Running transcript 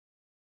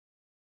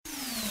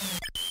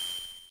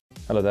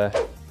Hello there,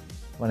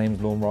 my name's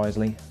Lorne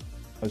Riseley,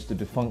 host of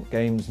Defunct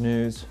Games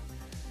News.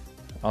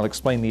 I'll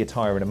explain the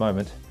attire in a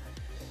moment.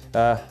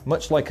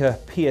 Much like a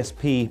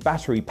PSP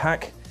battery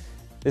pack,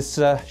 this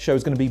show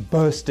is going to be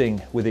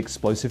bursting with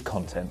explosive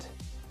content.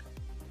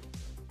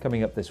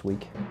 Coming up this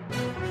week.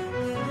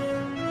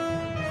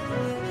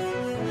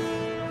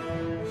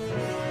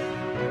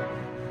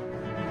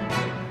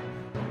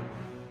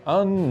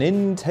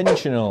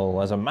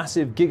 Unintentional, as a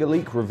massive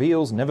Gigaleak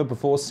reveals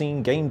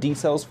never-before-seen game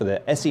details for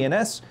the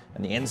SNES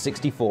and the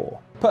N64.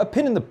 Put a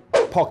pin in the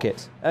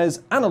pocket,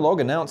 as Analog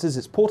announces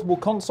its portable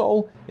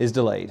console is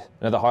delayed.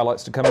 And other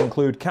highlights to come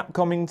include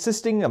Capcom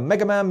insisting a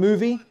Mega Man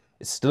movie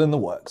is still in the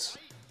works.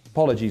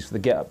 Apologies for the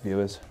get-up,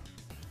 viewers.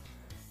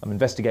 I'm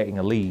investigating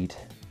a lead.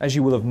 As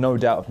you will have no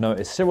doubt have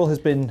noticed, Cyril has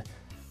been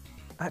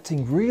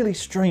acting really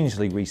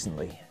strangely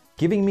recently,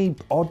 giving me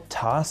odd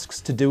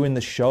tasks to do in the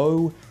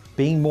show,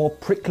 being more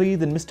prickly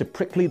than Mr.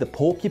 Prickly the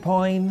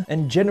Porcupine,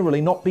 and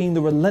generally not being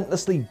the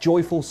relentlessly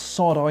joyful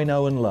sod I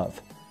know and love.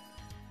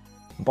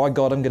 By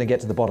God, I'm going to get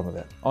to the bottom of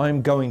it.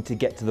 I'm going to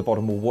get to the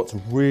bottom of what's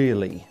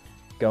really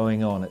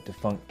going on at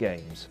Defunct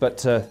Games.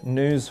 But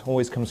news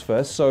always comes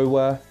first, so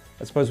I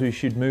suppose we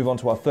should move on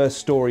to our first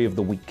story of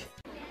the week.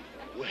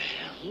 Well,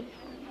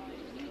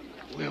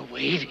 we're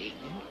waiting.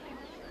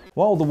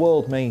 While the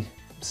world may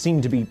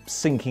seem to be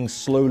sinking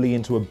slowly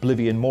into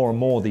oblivion more and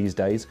more these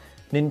days,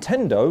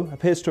 Nintendo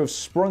appears to have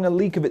sprung a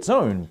leak of its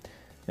own,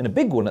 and a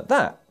big one at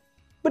that.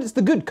 But it's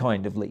the good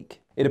kind of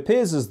leak. It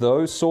appears as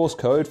though source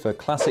code for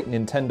classic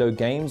Nintendo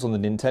games on the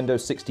Nintendo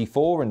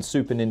 64 and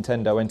Super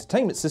Nintendo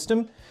Entertainment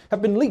System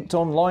have been leaked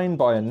online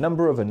by a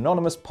number of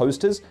anonymous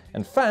posters,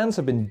 and fans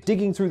have been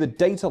digging through the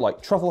data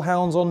like truffle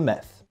hounds on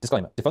meth.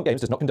 Disclaimer, Defunct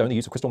Games does not condone the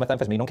use of crystal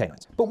methamphetamine on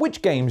canines. But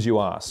which games, you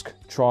ask?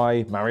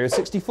 Try Mario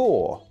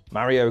 64,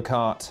 Mario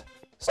Kart,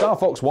 Star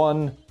Fox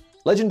 1,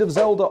 Legend of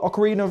Zelda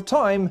Ocarina of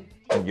Time,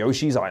 and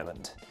Yoshi's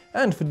Island.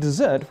 And for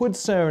dessert, would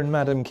Sir and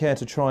Madam care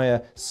to try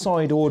a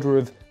side order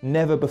of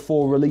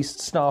never-before-released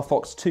Star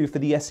Fox 2 for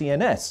the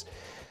SNES?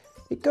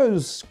 It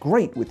goes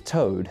great with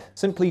Toad.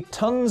 Simply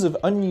tons of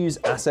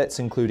unused assets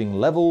including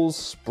levels,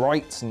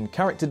 sprites, and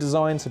character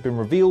designs have been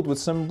revealed, with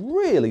some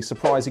really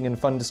surprising and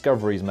fun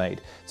discoveries made,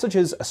 such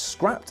as a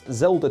scrapped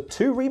Zelda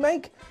 2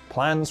 remake,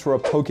 plans for a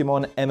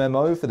Pokemon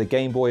MMO for the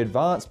Game Boy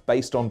Advance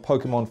based on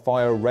Pokemon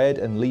Fire Red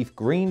and Leaf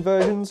Green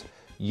versions,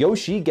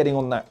 Yoshi getting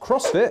on that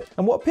CrossFit,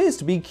 and what appears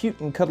to be cute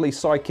and cuddly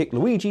sidekick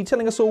Luigi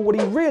telling us all what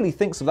he really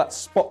thinks of that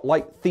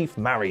spotlight thief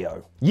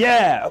Mario.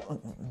 Yeah!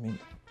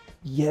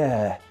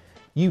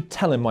 You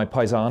tell him, my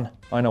paisan.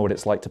 I know what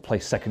it's like to play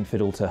second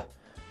fiddle to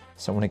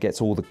someone who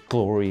gets all the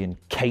glory and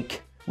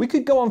cake. We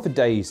could go on for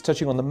days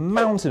touching on the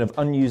mountain of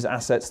unused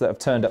assets that have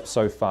turned up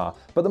so far,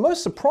 but the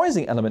most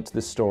surprising element to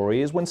this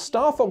story is when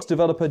Star Fox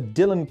developer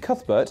Dylan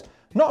Cuthbert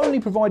not only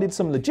provided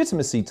some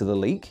legitimacy to the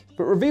leak,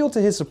 but revealed to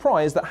his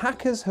surprise that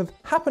hackers have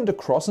happened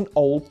across an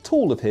old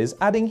tool of his,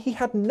 adding he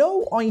had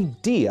no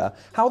idea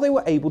how they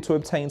were able to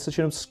obtain such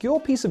an obscure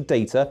piece of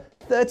data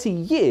 30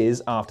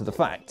 years after the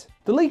fact.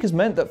 The leak has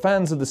meant that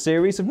fans of the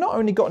series have not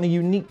only gotten a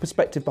unique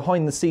perspective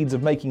behind the scenes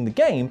of making the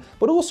game,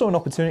 but also an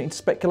opportunity to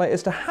speculate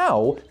as to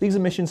how these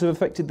omissions have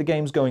affected the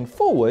games going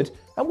forward,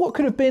 and what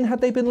could have been had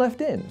they been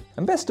left in.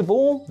 And best of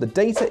all, the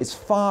data is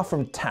far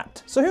from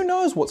tapped, so who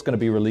knows what's going to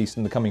be released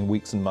in the coming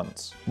weeks and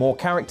months. More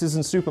characters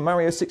in Super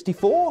Mario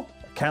 64?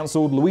 A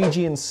cancelled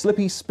Luigi and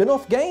Slippy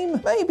spin-off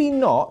game? Maybe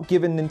not,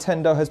 given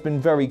Nintendo has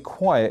been very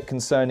quiet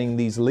concerning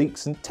these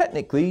leaks, and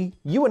technically,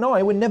 you and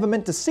I were never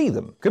meant to see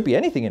them. Could be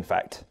anything, in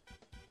fact.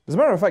 As a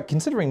matter of fact,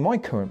 considering my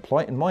current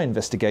plight and my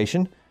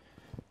investigation,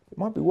 it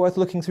might be worth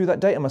looking through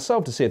that data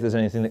myself to see if there's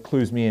anything that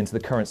clues me into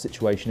the current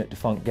situation at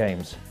Defunct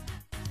Games.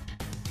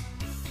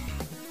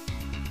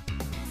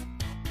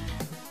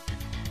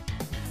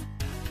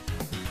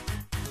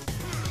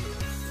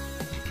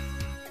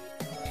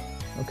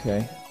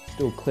 Okay,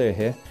 still clear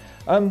here.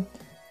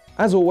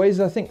 As always,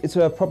 I think it's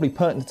probably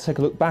pertinent to take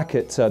a look back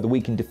at the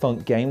week in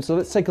Defunct Games, so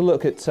let's take a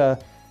look at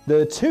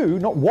the two,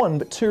 not one,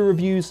 but two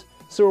reviews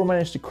Cyril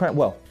managed to crank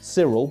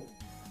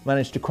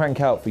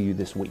out for you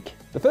this week.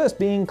 The first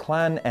being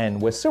Clan N,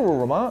 where Cyril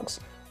remarks,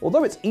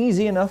 although it's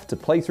easy enough to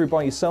play through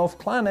by yourself,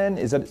 Clan N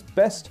is at its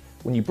best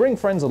when you bring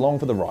friends along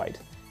for the ride.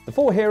 The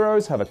four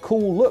heroes have a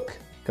cool look,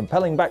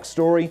 compelling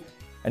backstory,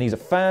 and he's a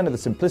fan of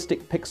the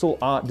simplistic pixel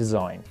art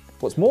design.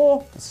 What's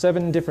more, the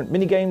 7 different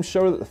minigames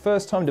show that the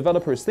first-time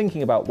developer is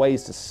thinking about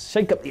ways to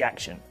shake up the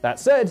action. That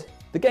said,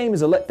 the game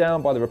is a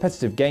letdown by the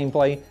repetitive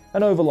gameplay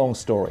and overlong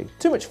story.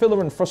 Too much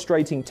filler and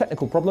frustrating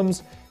technical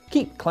problems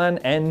keep Clan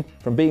N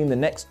from being the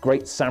next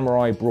great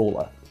samurai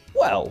brawler.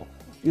 Well,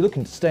 if you're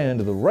looking to stay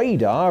under the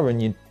radar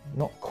and you're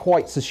not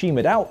quite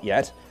Sashima'd out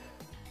yet,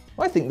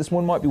 I think this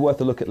one might be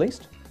worth a look at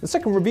least. The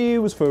second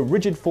review was for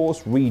Rigid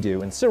Force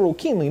Redo, and Cyril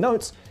keenly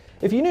notes,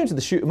 if you're new to the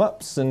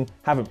shoot-'em-ups and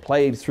haven't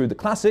played through the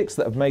classics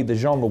that have made the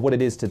genre what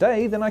it is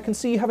today, then I can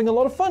see you having a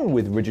lot of fun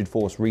with Rigid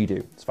Force Redo.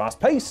 It's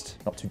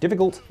fast-paced, not too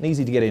difficult, and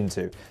easy to get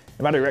into,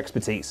 no matter your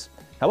expertise.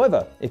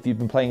 However, if you've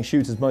been playing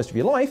shooters most of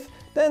your life,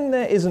 then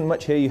there isn't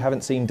much here you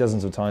haven't seen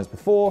dozens of times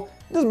before.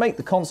 It doesn't make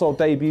the console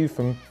debut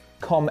from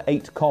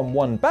COM8,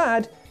 COM1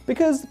 bad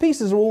because the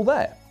pieces are all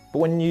there. But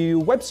when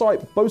your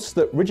website boasts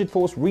that Rigid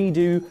Force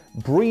Redo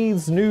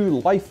breathes new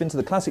life into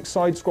the classic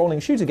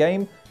side-scrolling shooter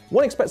game,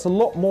 one expects a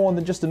lot more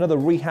than just another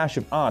rehash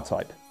of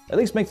R-Type. At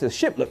least makes the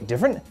ship look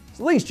different. It's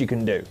the least you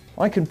can do.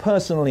 I can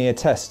personally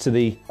attest to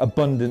the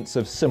abundance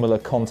of similar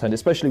content,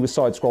 especially with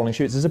side-scrolling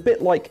shooters. It's a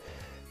bit like,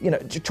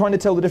 trying to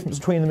tell the difference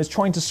between them is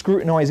trying to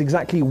scrutinize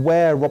exactly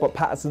where Robert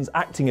Pattinson's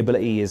acting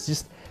ability is.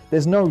 Just,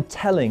 there's no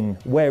telling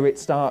where it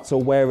starts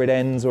or where it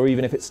ends, or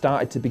even if it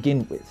started to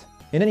begin with.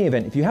 In any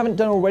event, if you haven't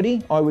done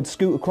already, I would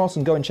scoot across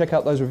and go and check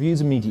out those reviews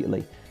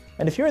immediately.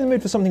 And if you're in the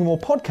mood for something more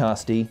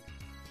podcasty,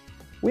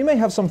 we may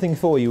have something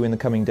for you in the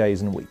coming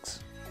days and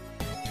weeks.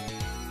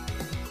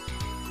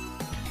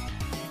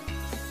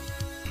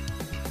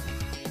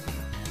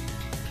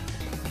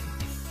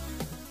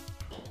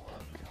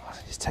 God,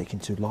 it's taking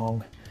too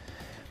long.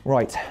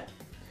 Right.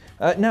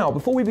 Now,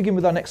 before we begin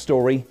with our next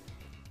story,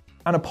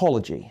 an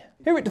apology.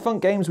 Here at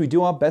Defunct Games, we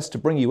do our best to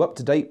bring you up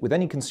to date with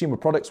any consumer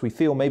products we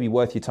feel may be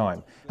worth your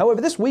time. However,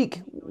 this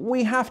week,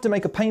 we have to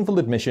make a painful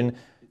admission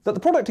that the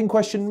product in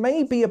question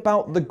may be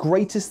about the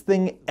greatest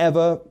thing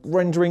ever,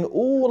 rendering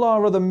all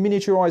our other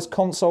miniaturized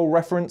console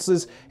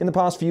references in the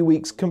past few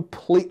weeks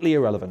completely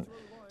irrelevant.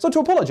 So to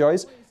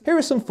apologize, here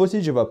is some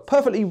footage of a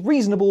perfectly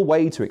reasonable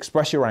way to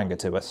express your anger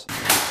to us.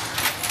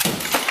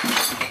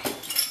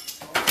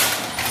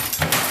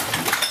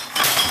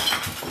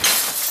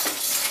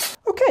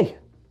 Okay.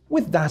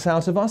 With that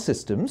out of our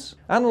systems,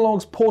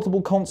 Analog's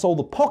portable console,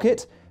 the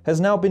Pocket, has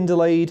now been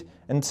delayed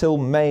until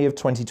May of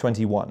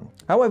 2021.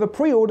 However,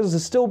 pre-orders are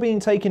still being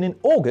taken in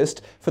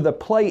August for the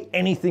Play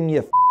Anything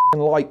You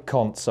Like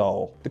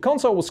console. The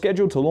console was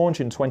scheduled to launch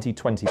in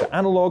 2020, but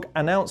Analog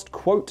announced,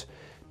 quote,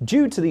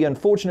 "Due to the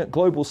unfortunate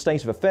global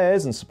state of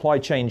affairs and supply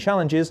chain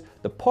challenges,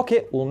 the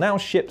Pocket will now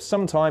ship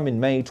sometime in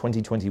May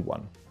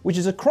 2021. Which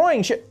is a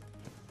crying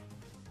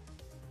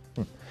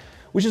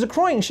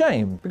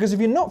shame, because if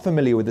you're not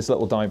familiar with this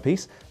little dime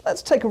piece,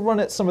 let's take a run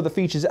at some of the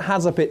features it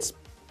has up its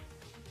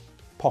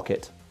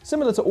pocket.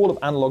 Similar to all of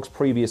Analog's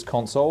previous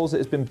consoles, it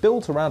has been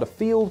built around a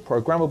Field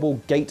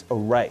Programmable Gate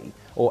Array,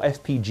 or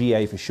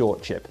FPGA for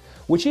short, chip,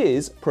 which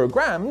is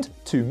programmed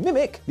to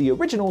mimic the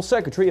original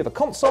circuitry of a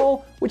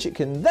console, which it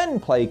can then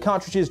play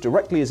cartridges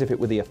directly as if it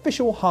were the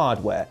official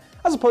hardware,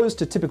 as opposed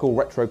to typical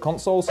retro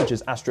consoles such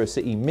as Astro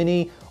City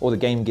Mini or the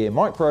Game Gear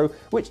Micro,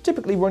 which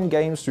typically run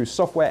games through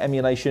software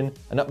emulation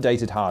and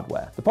updated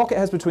hardware. The Pocket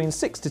has between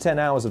 6 to 10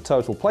 hours of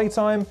total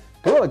playtime,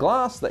 Gorilla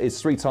Glass that is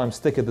 3 times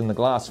thicker than the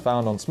glass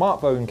found on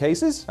smartphone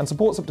cases, and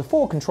supports up to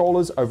 4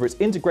 controllers over its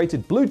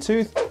integrated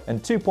Bluetooth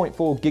and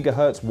 2.4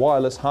 GHz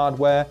wireless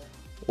hardware,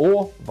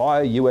 or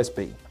via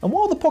USB. And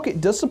while the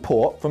Pocket does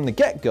support, from the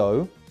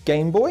get-go,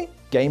 Game Boy,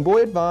 Game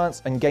Boy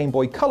Advance, and Game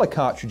Boy Color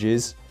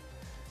cartridges,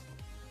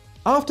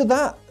 after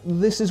that,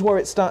 this is where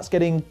it starts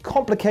getting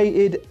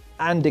complicated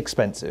and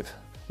expensive.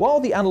 While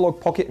the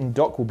Analog Pocket and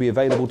dock will be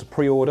available to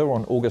pre-order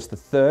on August the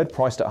 3rd,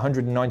 priced at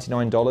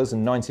 $199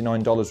 and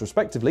 $99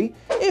 respectively,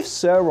 if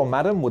Sir or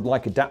Madam would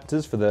like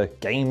adapters for the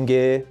Game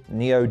Gear,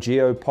 Neo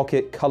Geo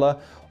Pocket Color,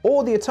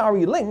 or the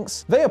Atari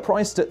Lynx, they are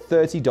priced at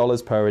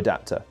 $30 per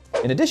adapter.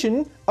 In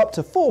addition, up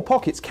to 4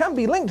 Pockets can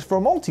be linked for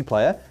a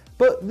multiplayer,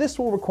 but this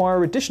will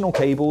require additional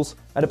cables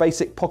and a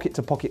basic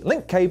pocket-to-pocket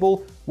link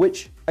cable,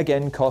 which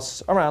again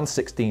costs around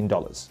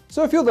 $16.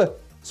 So if you're the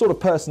sort of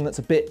person that's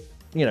a bit,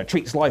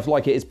 treats life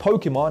like it is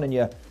Pokemon and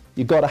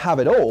you gotta have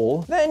it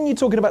all, then you're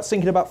talking about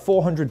sinking about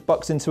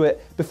 $400 into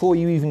it before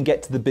you even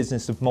get to the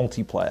business of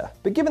multiplayer.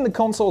 But given the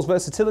console's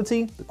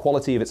versatility, the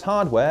quality of its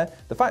hardware,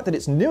 the fact that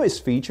its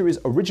newest feature is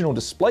original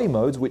display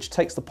modes, which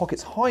takes the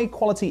Pocket's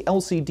high-quality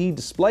LCD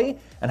display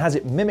and has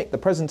it mimic the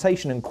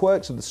presentation and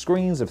quirks of the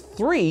screens of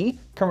 3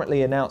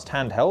 currently announced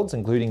handhelds,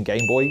 including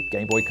Game Boy,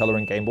 Game Boy Color,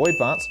 and Game Boy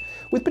Advance,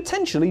 with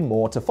potentially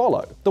more to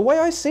follow. The way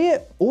I see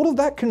it, all of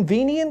that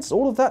convenience,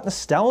 all of that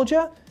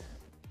nostalgia,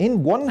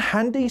 in one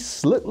handy,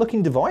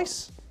 slick-looking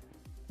device?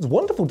 It's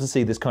wonderful to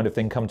see this kind of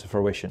thing come to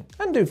fruition.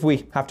 And if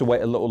we have to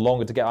wait a little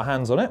longer to get our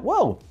hands on it,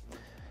 well,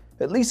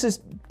 at least this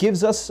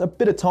gives us a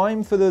bit of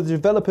time for the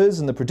developers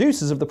and the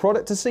producers of the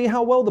product to see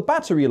how well the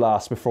battery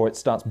lasts before it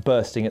starts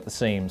bursting at the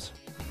seams.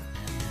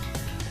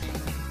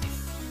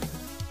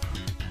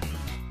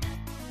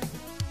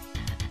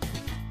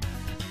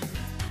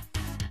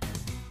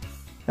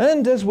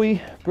 And as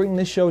we bring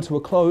this show to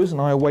a close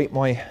and I await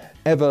my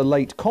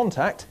ever-late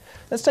contact,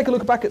 let's take a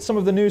look back at some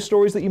of the news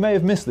stories that you may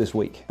have missed this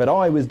week. But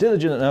I was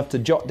diligent enough to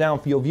jot down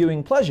for your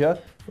viewing pleasure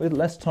with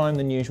less time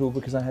than usual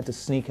because I had to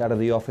sneak out of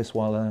the office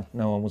while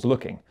no one was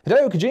looking.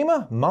 Hideo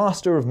Kojima,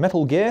 master of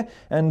Metal Gear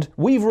and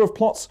weaver of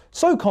plots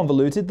so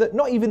convoluted that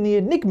not even the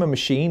Enigma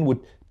machine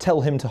would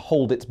tell him to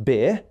hold its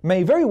beer,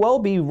 may very well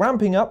be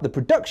ramping up the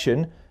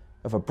production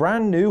of a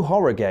brand new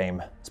horror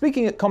game.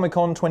 Speaking at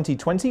Comic-Con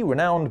 2020,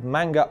 renowned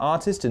manga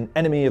artist and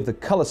enemy of the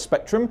color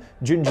spectrum,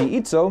 Junji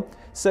Ito,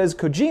 says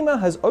Kojima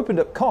has opened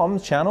up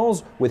comms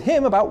channels with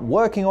him about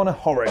working on a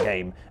horror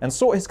game and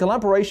sought his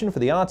collaboration for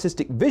the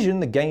artistic vision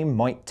the game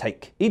might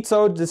take.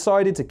 Ito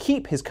decided to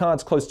keep his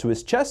cards close to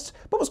his chest,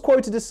 but was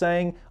quoted as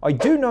saying, "I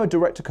do know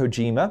director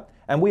Kojima,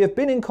 and we have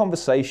been in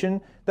conversation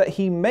that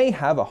he may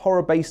have a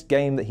horror-based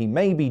game that he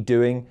may be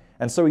doing,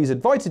 and so he's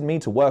invited me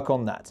to work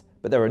on that.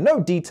 But there are no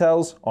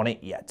details on it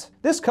yet.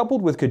 This,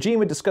 coupled with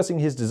Kojima discussing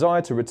his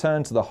desire to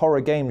return to the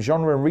horror game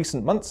genre in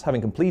recent months,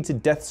 having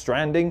completed Death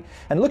Stranding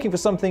and looking for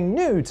something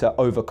new to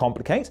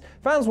overcomplicate,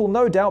 fans will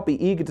no doubt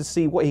be eager to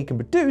see what he can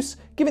produce,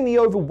 given the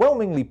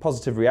overwhelmingly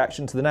positive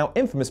reaction to the now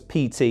infamous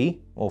PT,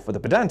 or for the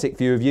pedantic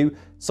few of you,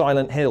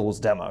 Silent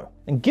Hills demo.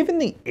 And given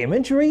the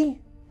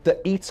imagery that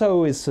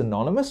Ito is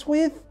synonymous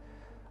with,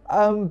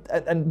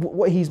 and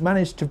what he's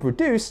managed to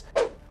produce,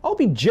 I'll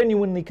be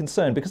genuinely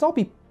concerned because I'll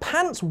be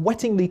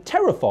pants-wettingly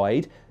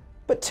terrified,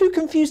 but too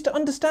confused to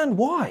understand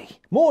why.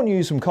 More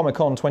news from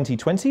Comic-Con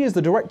 2020 as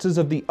the directors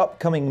of the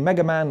upcoming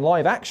Mega Man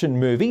live-action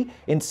movie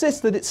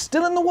insist that it's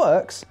still in the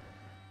works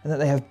and that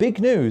they have big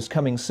news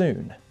coming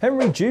soon.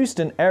 Henry Joost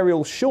and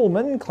Ariel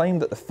Schulman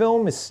claimed that the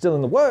film is still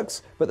in the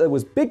works, but there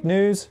was big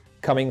news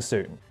coming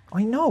soon.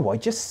 I know, I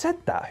just said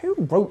that. Who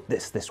wrote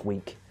this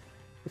week?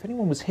 If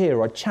anyone was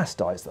here, I'd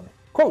chastise them.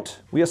 Quote,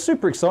 "We are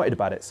super excited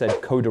about it,"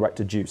 said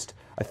co-director Joost.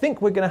 "I think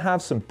we're going to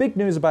have some big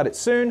news about it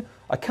soon.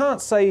 I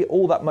can't say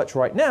all that much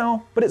right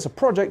now, but it's a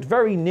project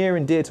very near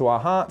and dear to our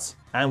hearts,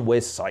 and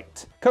we're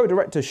psyched."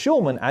 Co-director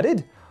Schulman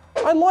added,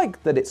 "I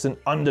like that it's an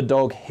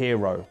underdog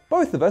hero.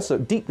 Both of us are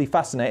deeply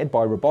fascinated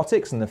by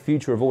robotics and the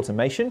future of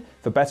automation,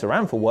 for better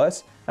and for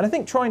worse, and I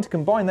think trying to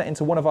combine that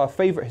into one of our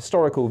favorite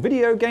historical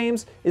video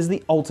games is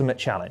the ultimate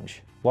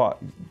challenge." What?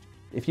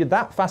 If you're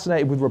that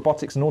fascinated with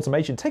robotics and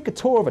automation, take a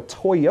tour of a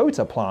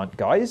Toyota plant,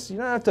 guys. You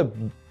don't have to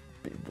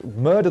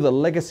murder the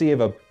legacy of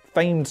a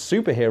famed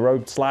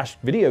superhero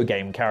 / video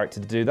game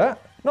character to do that.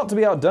 Not to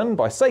be outdone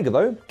by Sega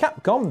though,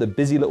 Capcom, the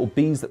busy little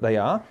bees that they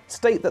are,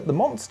 state that the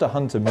Monster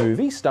Hunter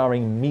movie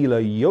starring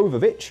Mila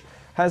Jovovich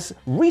has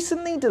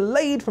recently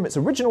delayed from its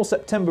original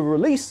September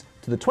release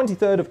to the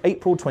 23rd of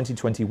April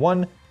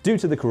 2021 due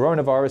to the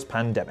coronavirus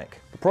pandemic.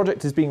 The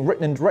project is being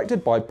written and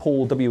directed by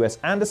Paul W.S.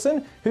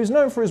 Anderson, who's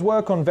known for his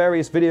work on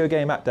various video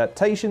game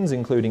adaptations,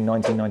 including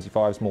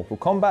 1995's Mortal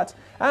Kombat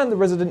and the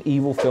Resident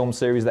Evil film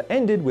series that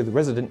ended with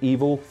Resident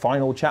Evil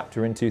Final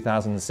Chapter in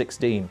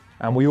 2016.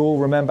 And we all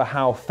remember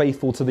how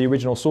faithful to the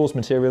original source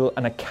material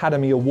and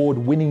Academy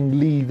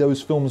Award-winningly those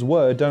films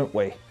were, don't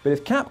we? But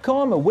if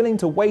Capcom are willing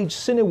to wage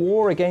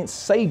Cinewar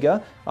against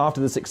Sega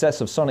after the success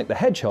of Sonic the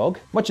Hedgehog,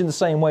 much in the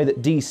same way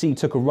that DC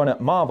took a run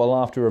at Marvel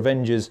after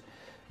Avengers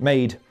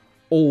made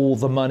all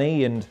the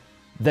money and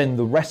then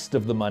the rest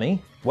of the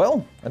money,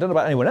 well, I don't know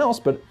about anyone else,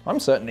 but I'm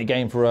certainly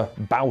game for a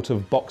bout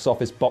of box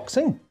office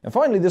boxing. And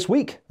finally this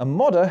week, a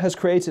modder has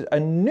created a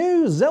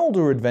new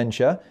Zelda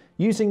adventure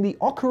using the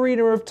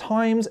Ocarina of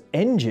Time's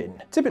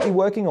engine. Typically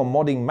working on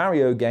modding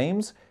Mario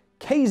games,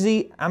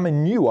 Kazi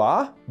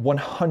Aminua,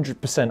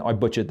 100% I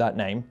butchered that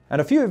name, and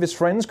a few of his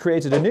friends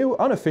created a new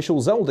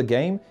unofficial Zelda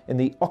game in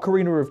the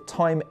Ocarina of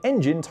Time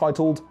engine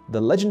titled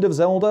The Legend of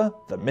Zelda: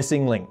 The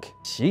Missing Link.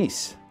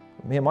 Jeez,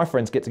 me and my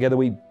friends get together,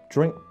 we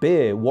drink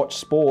beer, watch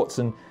sports,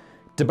 and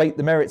debate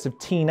the merits of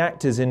teen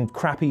actors in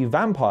crappy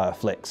vampire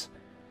flicks.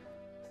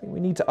 I think we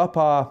need to up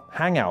our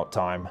hangout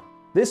time.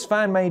 This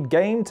fan-made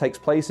game takes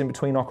place in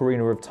between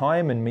Ocarina of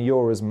Time and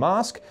Majora's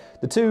Mask,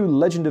 the two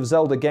Legend of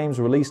Zelda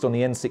games released on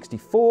the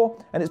N64,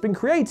 and it's been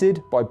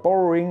created by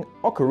borrowing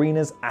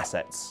Ocarina's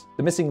assets.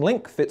 The Missing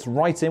Link fits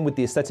right in with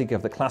the aesthetic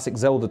of the classic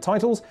Zelda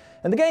titles,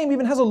 and the game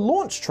even has a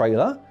launch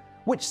trailer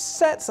which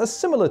sets a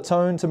similar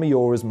tone to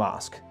Majora's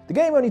Mask. The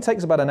game only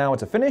takes about an hour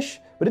to finish,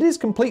 but it is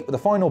complete with a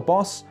final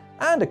boss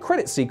and a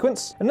credit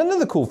sequence. And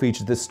another cool feature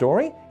to this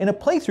story, in a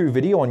playthrough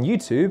video on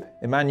YouTube,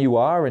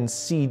 Emmanuel and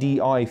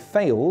CDI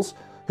Fails,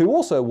 who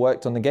also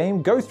worked on the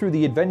game, go through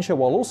the adventure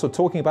while also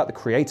talking about the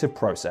creative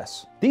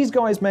process. These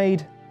guys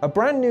made a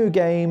brand new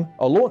game,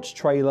 a launch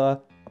trailer,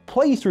 a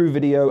playthrough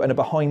video, and a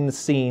behind the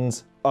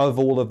scenes of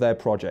all of their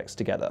projects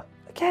together.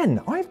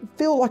 Again, I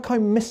feel like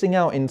I'm missing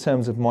out in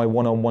terms of my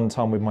one-on-one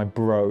time with my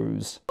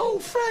bros. Oh,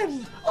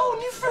 friend! Oh,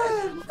 new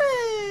friend!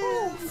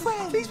 Oh,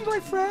 friend! Please be my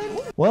friend!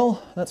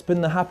 Well, that's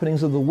been the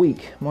happenings of the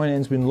week. My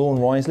name's been Lorne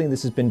Riseley,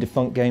 this has been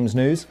Defunct Games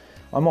News.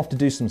 I'm off to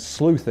do some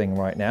sleuthing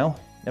right now.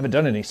 Never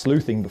done any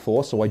sleuthing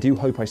before, so I do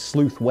hope I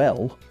sleuth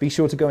well. Be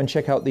sure to go and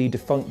check out the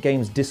Defunct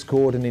Games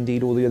Discord and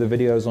indeed all the other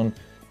videos on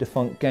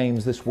Defunct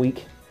Games this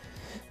week.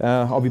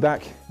 I'll be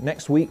back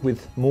next week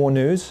with more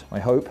news, I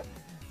hope,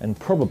 and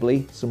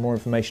probably some more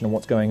information on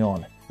what's going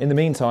on. In the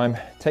meantime,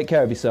 take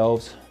care of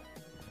yourselves,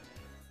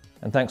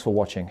 and thanks for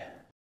watching.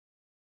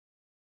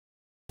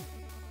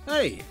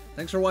 Hey,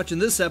 thanks for watching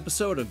this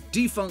episode of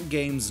Defunct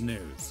Games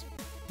News.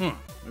 Maybe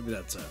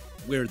that's a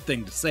weird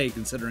thing to say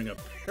considering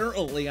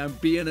apparently I'm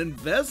being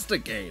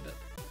investigated.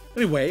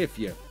 Anyway, if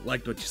you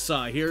liked what you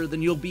saw here,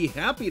 then you'll be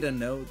happy to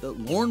know that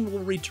Lorne will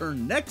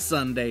return next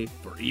Sunday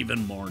for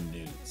even more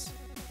news.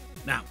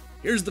 Now,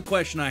 here's the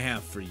question I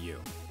have for you.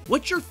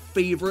 What's your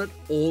favorite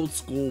old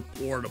school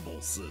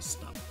portable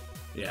system?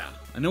 Yeah,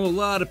 I know a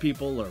lot of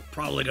people are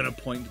probably going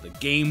to point to the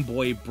Game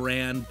Boy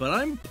brand, but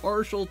I'm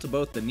partial to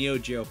both the Neo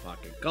Geo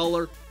Pocket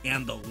Color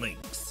and the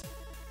Lynx.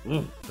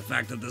 Ooh, the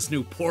fact that this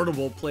new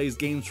portable plays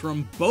games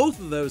from both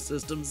of those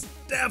systems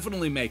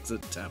definitely makes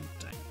it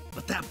tempting.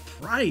 But that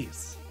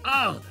price,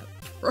 oh,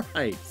 that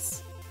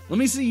price. Let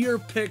me see your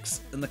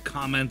picks in the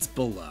comments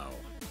below.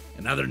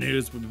 In other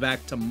news, we'll be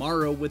back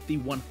tomorrow with the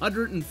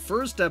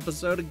 101st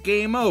episode of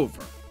Game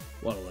Over.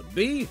 What'll it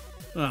be?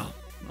 Well,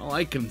 all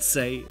I can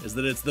say is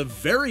that it's the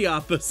very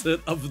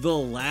opposite of the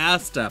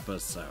last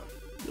episode.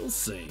 You'll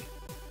see.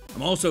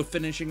 I'm also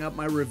finishing up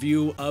my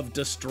review of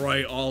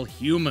Destroy All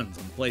Humans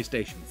on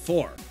PlayStation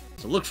 4,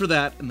 so look for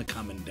that in the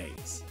coming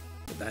days.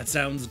 If that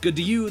sounds good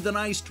to you, then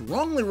I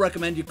strongly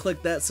recommend you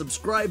click that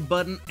subscribe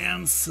button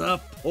and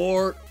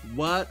support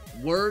what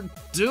we're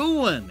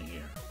doing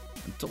here.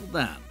 Until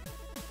then,